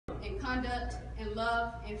in conduct, in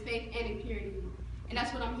love, in faith, and in purity. And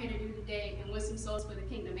that's what I'm here to do today, and win some souls for the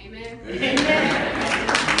kingdom. Amen? Amen.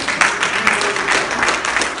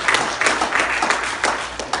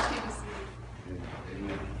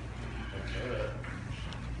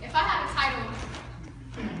 If I had a title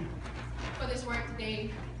for this word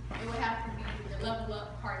today, it would have to be the Level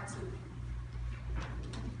Up Part 2.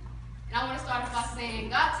 And I want to start off by saying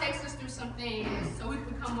God takes us through some things so we can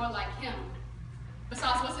become more like Him.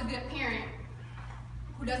 Besides, what's a good parent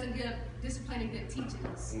who doesn't give discipline and good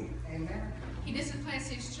teachings? Amen. He disciplines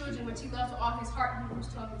his children, which He loves with all His heart, Hebrews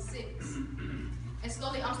 12:6. And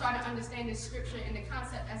slowly I'm starting to understand this scripture and the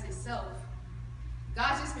concept as itself.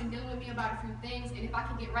 God's just been dealing with me about a few things, and if I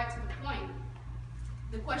can get right to the point,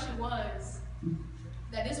 the question was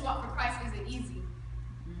that this walk for Christ isn't easy,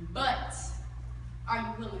 but are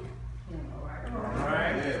you willing? All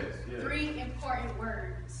right. Yes. 3 important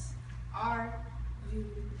words. Are you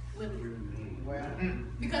willing? Well,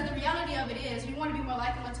 Because the reality of it is, we want to be more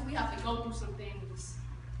like Him until we have to go through some things.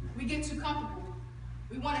 We get too comfortable.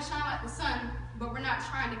 We want to shine like the sun, but we're not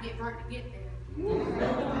trying to get burnt to get there. We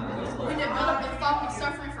develop the thought of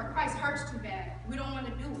suffering for Christ hurts too bad. We don't want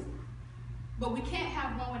to do it. But we can't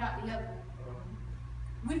have one without the other.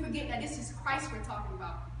 We forget that this is Christ we're talking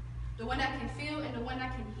about. The one that can feel and the one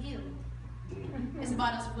that can heal. It's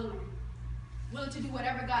about us willing to do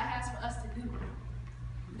whatever God has for us to do.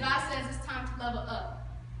 God says it's time to level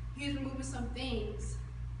up. He's removing some things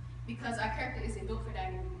because our character isn't built for that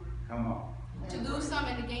anymore. Come on. To lose some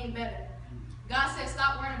and to gain better. God says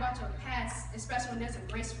stop worrying about your past, especially when there's a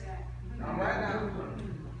grace for that. all right now.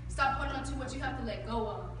 Stop holding on to what you have to let go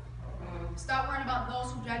of. Stop worrying about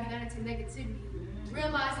those who drag you down into negativity.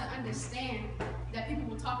 Realize and understand that people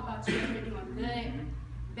will talk about you whether you're doing good,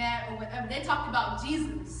 bad, or whatever. They talked about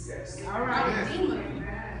Jesus, Yes. All our right. Redeemer,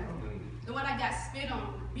 the one that got spit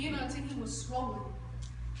on, beat on until he was swollen.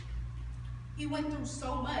 He went through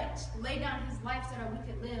so much, laid down his life so that we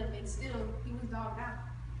could live, and still he was dogged out.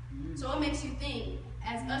 So it makes you think,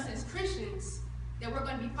 as us as Christians, that we're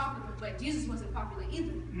going to be popular, but Jesus wasn't popular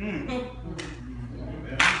either. He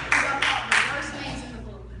got called the worst names in the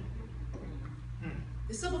book.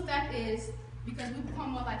 The simple fact is, because we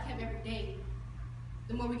become more like Him every day,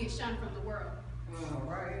 the more we get shunned from the world. All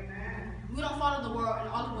right, man. We don't follow the world and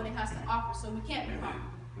all of what it has to offer, so we can't be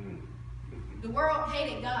popular. The world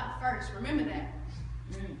hated God first. Remember that.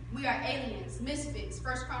 We are aliens, misfits.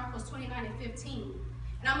 1 Chronicles 29:15.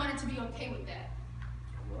 And I'm learning to be okay with that.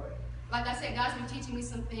 Like I said, God's been teaching me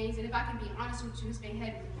some things, and if I can be honest with you, it's been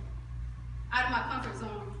heavy. Out of my comfort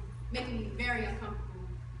zone, making me very uncomfortable.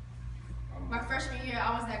 My freshman year,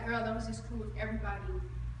 I was that girl that was just cool with everybody,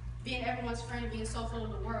 being everyone's friend and being so full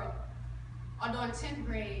of the world. Although in 10th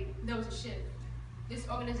grade, there was a shift. This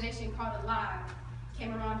organization called Alive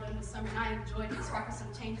came around during the summer, and I enjoyed it, sparking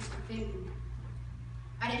some changes within me.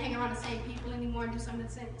 I didn't hang around the same people anymore and do some of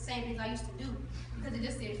the same things I used to do because it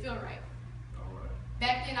just didn't feel right.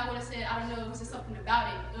 Back then, I would have said, I don't know, it was just something about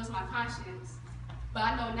it. It was my conscience. But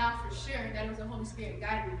I know now for sure that it was the Holy Spirit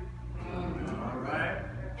guiding me. All right.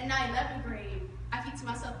 In 11th grade, I keep to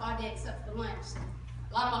myself all day except for lunch.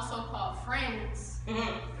 A lot of my so-called friends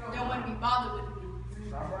don't want to be bothered with me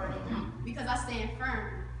All right. because I stand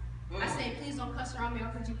firm. I say, please don't cuss around me, or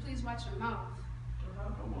could you please watch your mouth?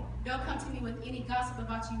 Don't come to me with any gossip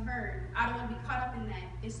about you heard. I don't want to be caught up in that.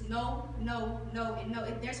 It's no, no, no, and no.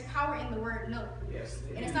 There's power in the word no. Yes.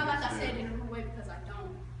 And it's not like I said it in a rude way because I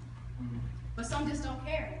don't. But some just don't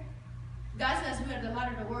care. God says we are the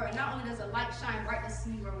light of the world. And not only does a light shine bright to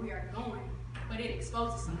see where we are going, but it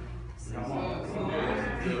exposes some things. Come on.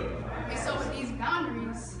 And so with these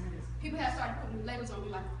boundaries, people have started putting labels on me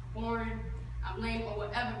like boring, I'm lame, or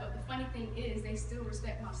whatever. But the funny thing is, they still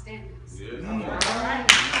respect my standards. Yes.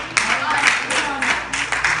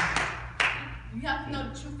 You have to know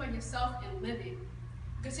the truth for yourself and live it.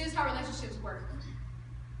 Because here's how relationships work.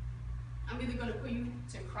 I'm either going to put you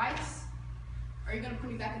to Christ, or you're going to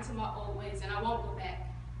put me back into my old ways, and I won't go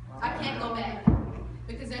back. I can't go back.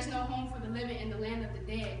 Because there's no home for the living in the land of the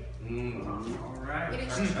dead. All right. It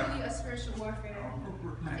is truly a spiritual warfare.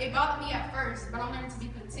 It bothered me at first, but I'm learning to be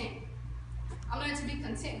content. I'm learning to be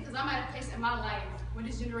content because I'm at a place in my life where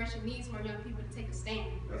this generation needs more young people to take a stand.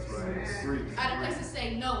 That's right. At a place to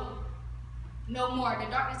say no. No more. The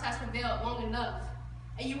darkness has prevailed long enough.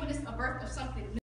 And you witness a birth of something new.